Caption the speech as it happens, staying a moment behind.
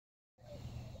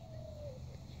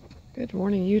Good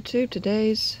morning, YouTube.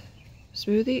 Today's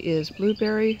smoothie is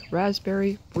blueberry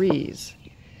raspberry breeze,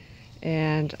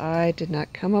 and I did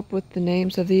not come up with the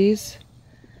names of these,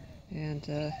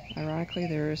 and ironically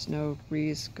there is no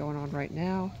breeze going on right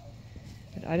now,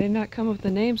 but I did not come up with the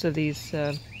names of these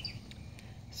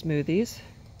smoothies.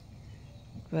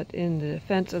 But in the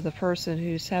defense of the person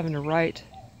who's having to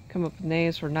come up with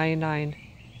names for 99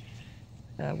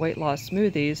 weight loss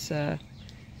smoothies,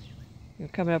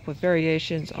 coming up with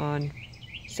variations on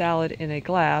salad in a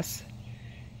glass,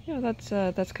 that's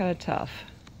kind of tough.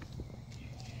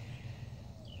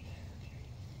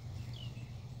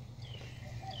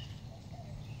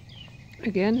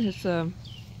 Again, it's little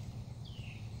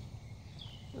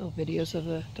videos of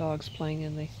the dogs playing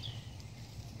in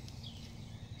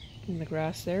the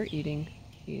grass there, eating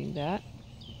that.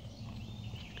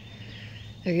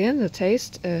 Again, the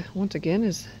taste once again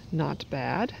is not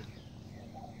bad.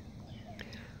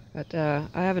 But I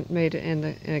haven't made it, and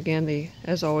again,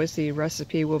 as always, the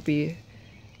recipe will be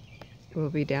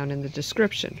down in the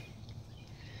description.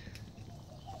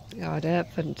 I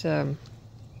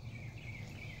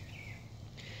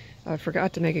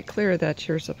forgot to make it clear that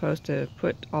you're supposed to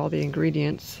put all the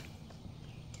ingredients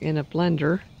in a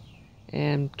blender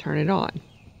and turn it on.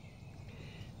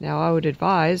 Now, I would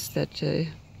advise that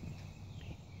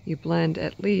you blend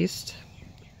at least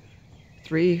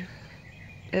 3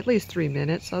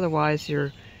 minutes, otherwise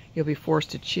you'll be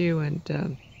forced to chew,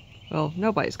 and well,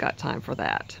 nobody's got time for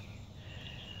that.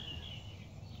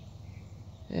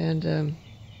 And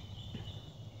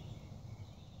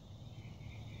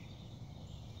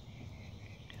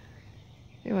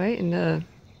anyway,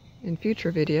 in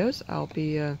future videos I'll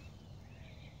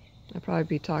probably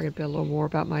be talking a little more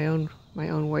about my own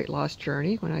weight loss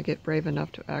journey when I get brave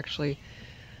enough to actually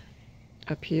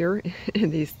appear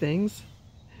in these things.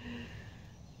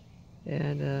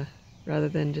 And rather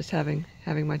than just having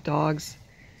my dogs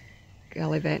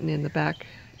gallivanting in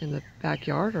the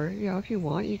backyard, or if you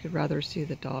want, you could rather see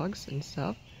the dogs and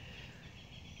stuff.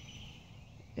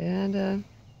 And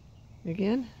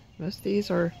again, most of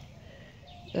these are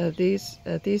these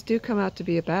do come out to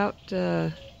be about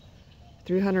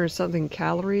 300 something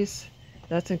calories.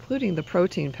 That's including the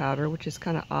protein powder, which is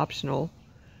kind of optional,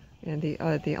 and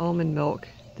the almond milk.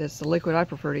 That's the liquid I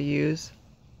prefer to use.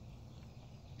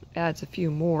 Adds a few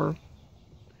more,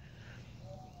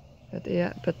 but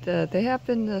they have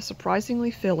been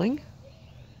surprisingly filling,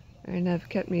 and have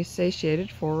kept me satiated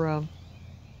for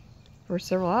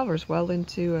several hours, well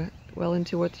into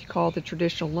what you call the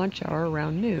traditional lunch hour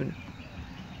around noon.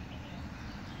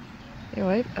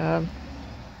 Anyway, I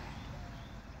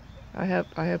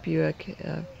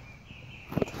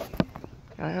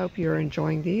hope you're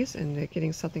enjoying these and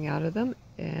getting something out of them,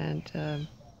 and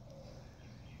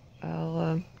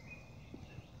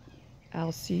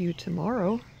I'll see you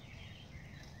tomorrow,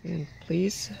 and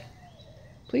please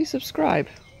subscribe.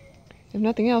 If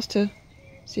nothing else, to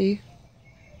see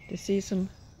some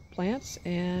plants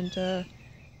and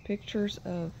pictures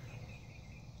of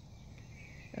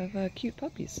cute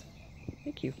puppies.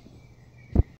 Thank you.